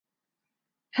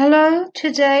Hello,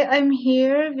 today I'm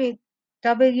here with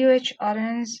W.H.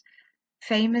 Auden's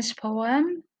famous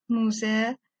poem,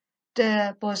 Musee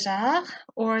de Beaux Arts,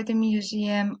 or the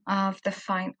Museum of the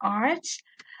Fine Arts.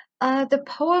 The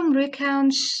poem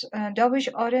recounts W.H.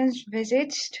 Auden's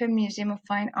visit to a Museum of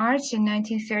Fine Arts in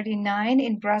 1939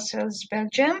 in Brussels,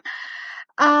 Belgium.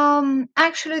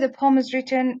 Actually, the poem was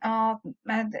written uh,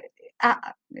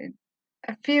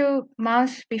 a few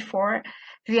months before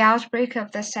the outbreak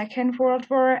of the Second World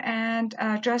War and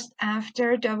just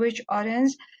after W.H.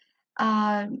 Auden's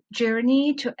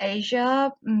journey to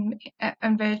Asia, in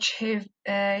which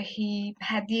he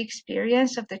had the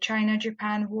experience of the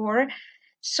China-Japan War.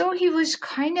 So he was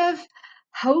kind of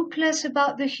hopeless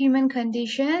about the human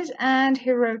conditions, and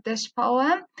he wrote this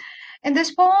poem. In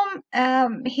this poem,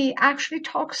 he actually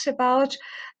talks about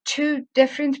two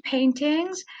different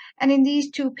paintings, and in these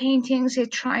two paintings, he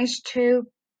tries to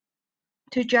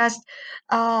just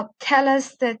tell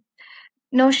us that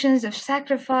notions of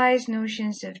sacrifice,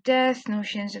 notions of death,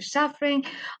 notions of suffering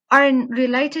are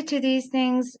related to these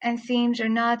things, and themes are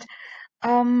not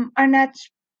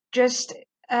just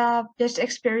just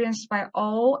experienced by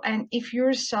all. And if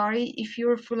you're sorry, if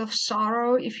you're full of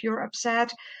sorrow, if you're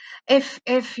upset,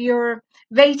 if you're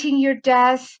waiting your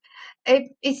death,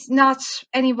 it's not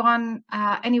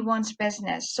anyone's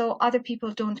business. So other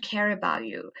people don't care about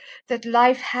you. That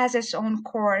life has its own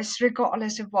course,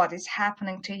 regardless of what is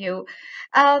happening to you.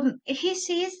 He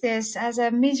sees this as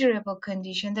a miserable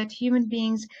condition that human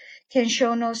beings can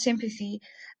show no sympathy.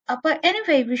 But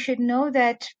anyway, we should know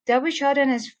that W. Jordan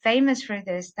is famous for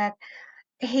this. That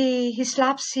he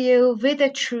slaps you with the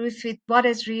truth, with what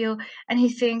is real, and he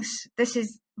thinks this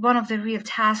is one of the real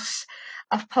tasks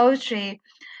of poetry.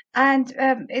 And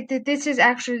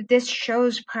this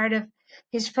shows part of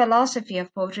his philosophy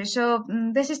of poetry. So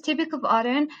this is typical of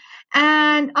Auden,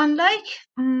 and unlike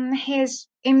his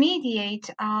immediate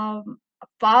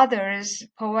fathers,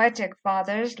 poetic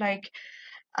fathers like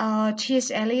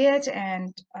T.S. Eliot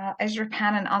and Ezra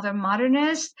Pound and other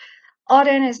modernists,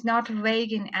 Auden is not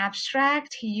vague and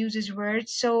abstract. He uses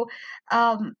words. So,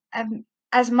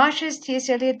 as much as T.S.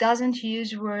 Eliot doesn't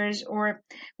use words, or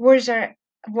words are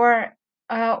were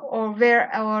or where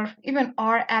or even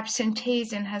are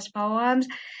absentees in his poems,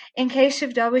 in case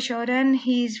of W. Auden,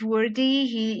 he's wordy.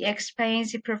 He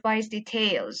explains. He provides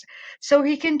details. So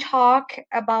he can talk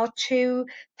about two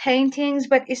paintings,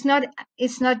 but it's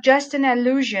not just an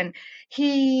allusion.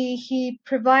 He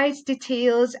provides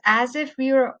details as if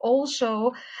we were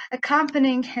also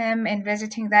accompanying him in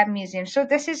visiting that museum. So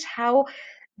this is how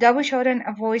W. Jordan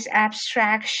avoids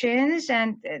abstractions,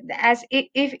 and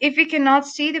if we cannot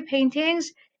see the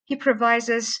paintings, he provides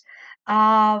us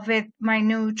with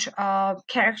minute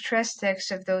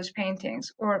characteristics of those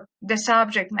paintings or the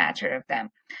subject matter of them.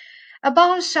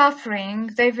 About suffering,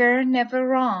 they were never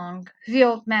wrong, the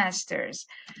old masters.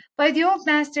 By the old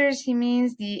masters, he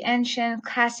means the ancient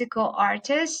classical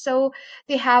artists. So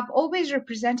they have always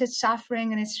represented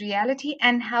suffering in its reality.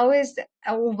 And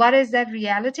what is that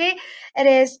reality? It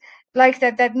is like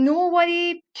that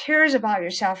nobody cares about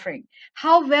your suffering.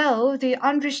 How well they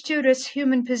understood its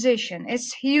human position,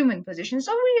 its human position.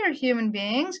 So we are human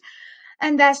beings,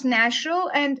 and that's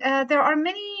natural. And there are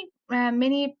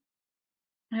many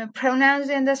pronouns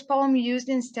in this poem used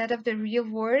instead of the real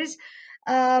words.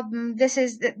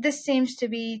 This seems to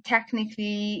be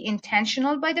technically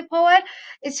intentional by the poet.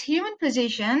 It's human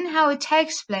position, how it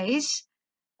takes place,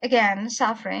 again,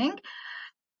 suffering,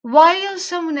 while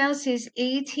someone else is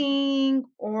eating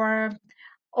or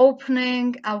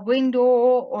opening a window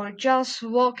or just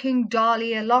walking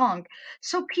dully along.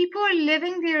 So people are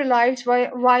living their lives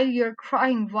while you're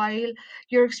crying, while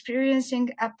you're experiencing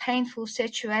a painful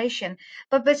situation.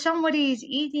 But somebody is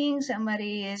eating,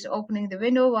 somebody is opening the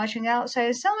window, watching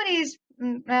outside, somebody is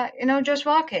just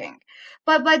walking.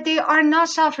 But they are not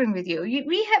suffering with you.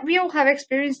 We all have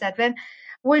experienced that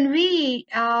when we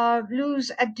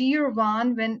lose a dear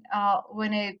one, when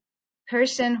a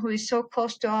person who is so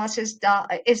close to us is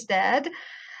dead,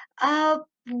 uh,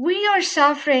 we are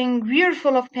suffering, we are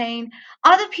full of pain.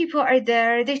 Other people are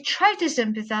there, they try to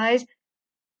sympathize,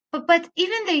 but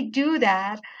even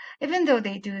though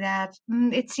they do that,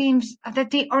 it seems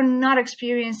that they are not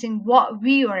experiencing what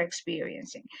we are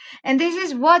experiencing. And this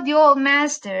is what the old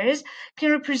masters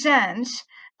can represent,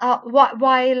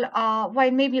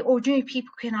 while maybe ordinary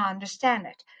people cannot understand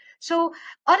it. So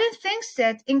Auden thinks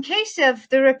that in case of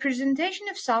the representation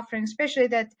of suffering, especially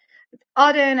that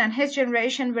Auden and his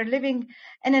generation were living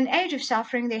in an age of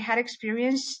suffering. They had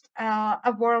experienced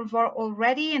a world war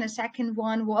already, and a second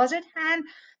one was at hand.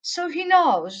 So he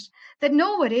knows that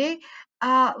nobody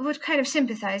would kind of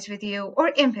sympathize with you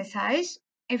or empathize.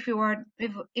 if you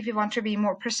want to be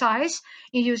more precise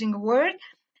in using a word,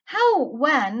 how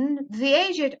when the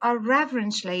aged are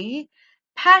reverently,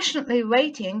 passionately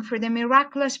waiting for the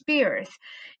miraculous birth.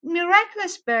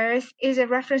 Miraculous birth is a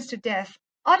reference to death.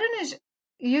 Auden is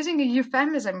using a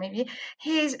euphemism, maybe.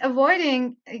 He's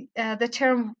avoiding the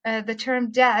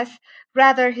term death.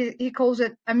 Rather, he calls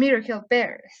it a miracle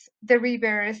birth, the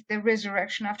rebirth, the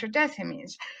resurrection after death, he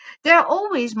means. There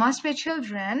always must be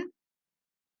children.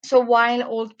 So while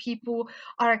old people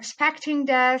are expecting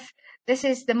death, this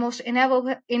is the most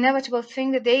inevitable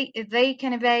thing that they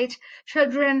can evade.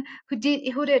 Children who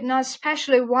did not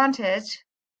specially want it,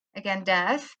 again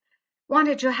death,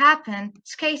 wanted to happen,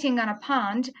 skating on a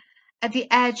pond at the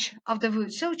edge of the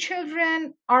woods. So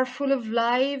children are full of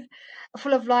life,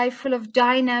 full of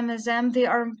dynamism. They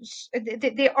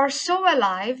are so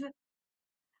alive,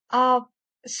 uh,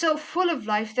 so full of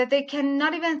life that they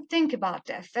cannot even think about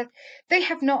death, that they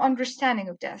have no understanding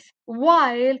of death,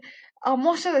 while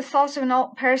most of the thoughts of an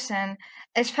old person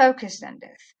is focused on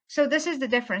death. So this is the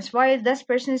difference. While this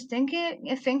person is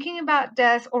thinking about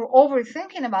death or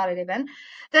overthinking about it even,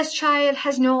 this child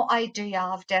has no idea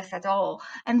of death at all.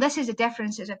 And this is the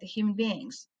differences of the human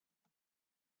beings.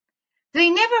 They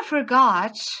never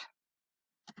forgot.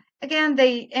 Again,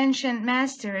 the ancient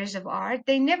masters of art,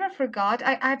 they never forgot.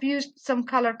 I've used some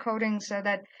color coding so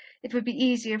that it would be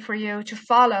easier for you to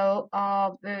follow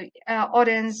the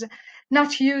audience,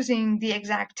 not using the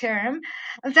exact term,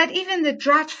 that even the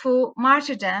dreadful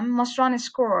martyrdom must run its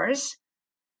course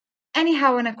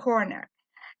anyhow in a corner.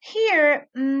 Here,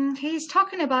 he's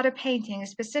talking about a painting, a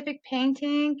specific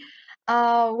painting,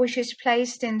 which is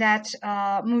placed in that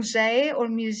musee or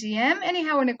museum,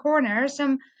 anyhow in a corner,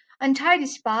 some untidy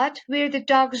spot where the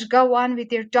dogs go on with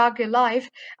their doggy life.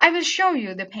 I will show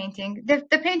you the painting.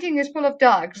 The painting is full of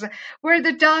dogs, where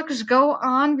the dogs go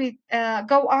on with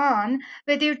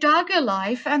their doggy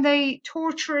life, and they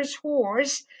torture his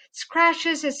horse,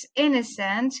 scratches his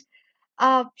innocent,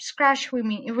 scratch we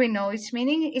know its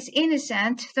meaning is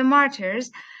innocent, the martyrs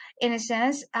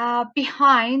innocence,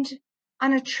 behind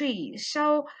on a tree.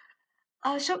 So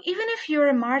so even if you're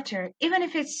a martyr, even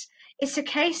if it's a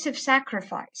case of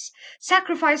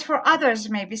sacrifice for others,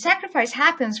 maybe sacrifice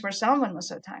happens for someone most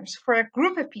of the times, for a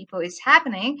group of people it's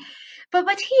happening, but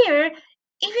here,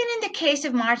 even in the case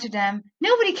of martyrdom,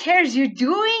 nobody cares. You're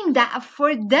doing that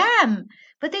for them,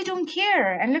 but they don't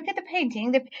care. And look at the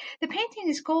painting. The painting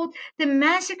is called The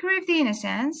Massacre of the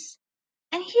Innocents.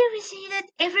 And here we see that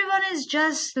everyone is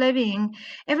just living,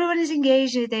 everyone is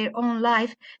engaged in their own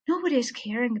life. Nobody is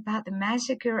caring about the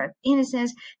massacre of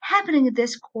innocents happening in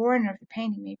this corner of the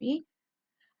painting, maybe,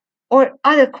 or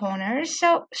other corners.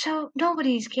 So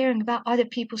nobody is caring about other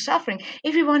people suffering.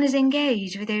 Everyone is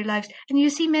engaged with their lives. And you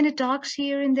see many dogs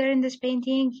here and there in this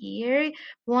painting. Here,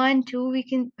 1, 2, we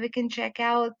can check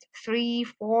out 3,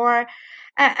 4,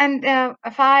 and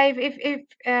 5. If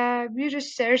you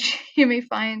just search, you may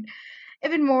find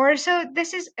even more. So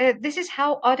this is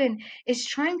how Auden is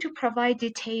trying to provide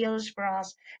details for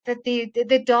us, that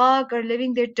the dog are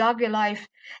living their doggy life,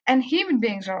 and human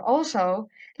beings are also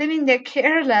living their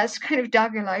careless kind of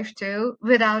doggy life too,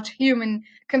 without human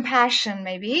compassion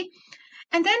maybe.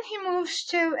 And then he moves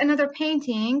to another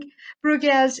painting,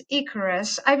 Bruegel's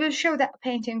Icarus. I will show that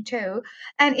painting too.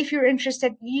 And if you're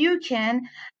interested, you can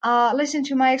listen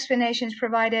to my explanations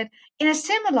provided in a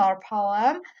similar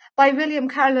poem by William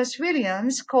Carlos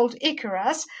Williams called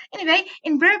Icarus. Anyway,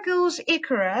 in Bruegel's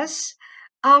Icarus,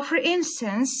 for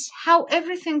instance, how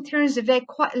everything turns away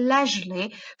quite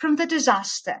leisurely from the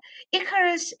disaster.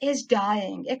 Icarus is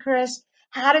dying. Icarus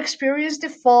had experienced a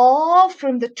fall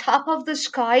from the top of the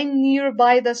sky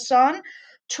nearby the sun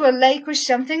to a lake or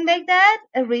something like that,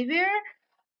 a river,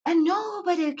 and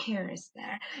nobody cares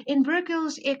there. In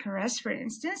Virgil's Icarus, for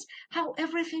instance, how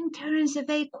everything turns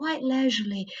away quite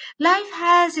leisurely. Life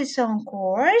has its own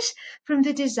course from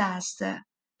the disaster.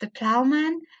 The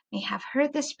plowman may have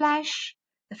heard the splash,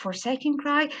 the forsaken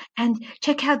cry, and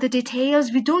check out the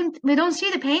details. We don't see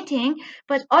the painting,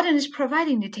 but Auden is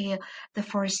providing detail. The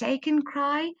forsaken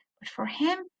cry, but for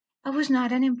him it was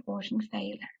not an important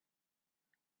failure.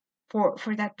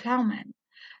 For that plowman,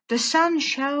 the sun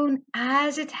shone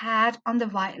as it had on the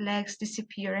white legs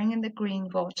disappearing in the green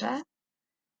water.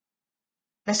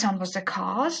 The sun was the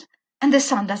cause, and the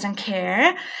sun doesn't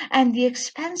care. And the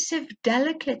expensive,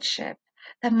 delicate ship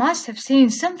that must have seen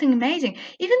something amazing.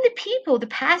 Even the people, the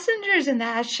passengers in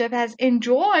that ship has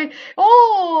enjoyed.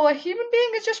 Oh, a human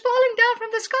being is just falling down from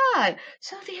the sky.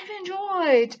 So they have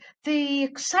enjoyed the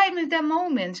excitement of that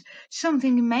moment.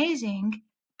 Something amazing,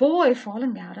 boy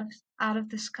falling out of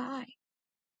the sky,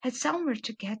 had somewhere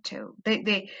to get to.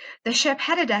 The ship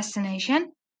had a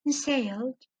destination, and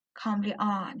sailed calmly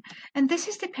on. And this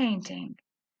is the painting.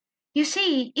 You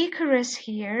see Icarus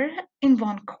here in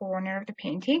one corner of the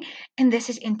painting, and this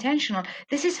is intentional.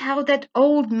 This is how that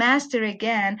old master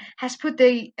again has put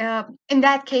in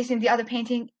that case, in the other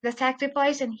painting, the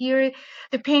sacrifice, and here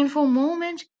the painful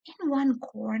moment in one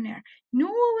corner.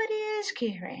 Nobody is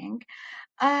caring.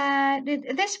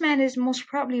 This man is most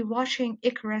probably watching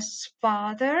Icarus'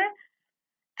 father,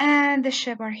 and the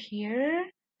shepherd here.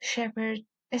 Shepherd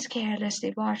is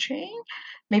carelessly watching.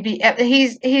 Maybe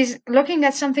he's looking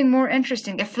at something more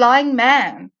interesting. A flying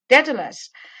man, Daedalus.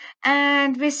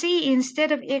 And we see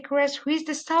instead of Icarus, who is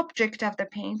the subject of the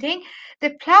painting,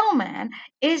 the plowman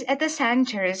is at the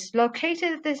center, is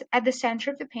located at the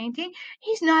center of the painting.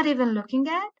 He's not even looking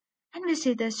at. And we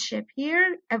see this ship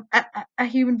here. A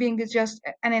human being is just,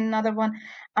 and another one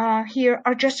here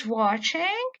are just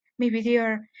watching. Maybe they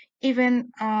are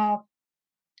even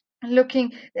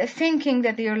thinking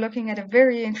that they are looking at a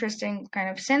very interesting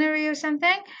kind of scenery or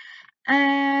something.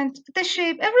 And the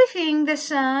shape, everything, the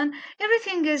sun,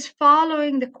 everything is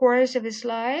following the course of his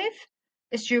life,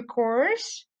 its due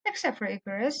course, except for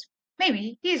Icarus.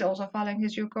 Maybe he's also following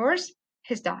his due course.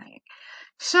 He's dying.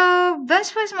 So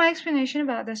this was my explanation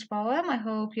about this poem. I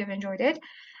hope you've enjoyed it.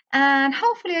 And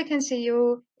hopefully I can see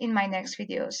you in my next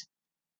videos.